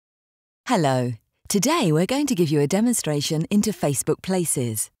Hello. Today we're going to give you a demonstration into Facebook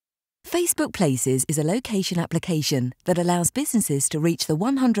Places. Facebook Places is a location application that allows businesses to reach the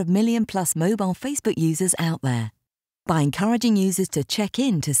 100 million plus mobile Facebook users out there. By encouraging users to check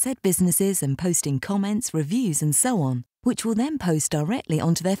in to said businesses and posting comments, reviews and so on, which will then post directly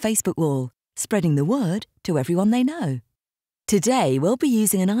onto their Facebook wall, spreading the word to everyone they know. Today we'll be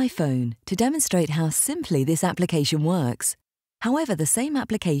using an iPhone to demonstrate how simply this application works. However, the same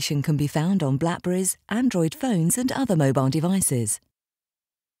application can be found on BlackBerries, Android phones and other mobile devices.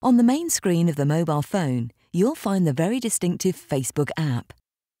 On the main screen of the mobile phone, you'll find the very distinctive Facebook app.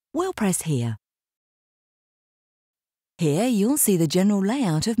 We'll press here. Here you'll see the general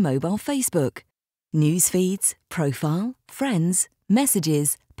layout of mobile Facebook: news feeds, profile, friends,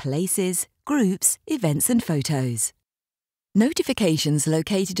 messages, places, groups, events and photos. Notifications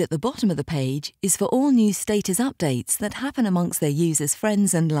located at the bottom of the page is for all new status updates that happen amongst their users'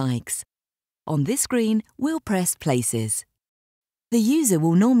 friends and likes. On this screen, we'll press Places. The user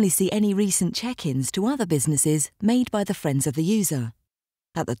will normally see any recent check-ins to other businesses made by the friends of the user.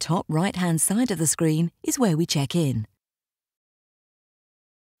 At the top right-hand side of the screen is where we check in.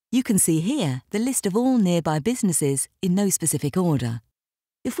 You can see here the list of all nearby businesses in no specific order.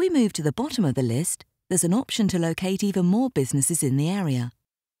 If we move to the bottom of the list, there's an option to locate even more businesses in the area.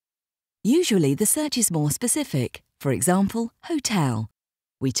 Usually the search is more specific, for example, hotel.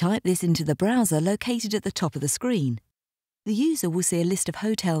 We type this into the browser located at the top of the screen. The user will see a list of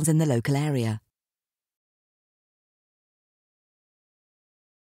hotels in the local area.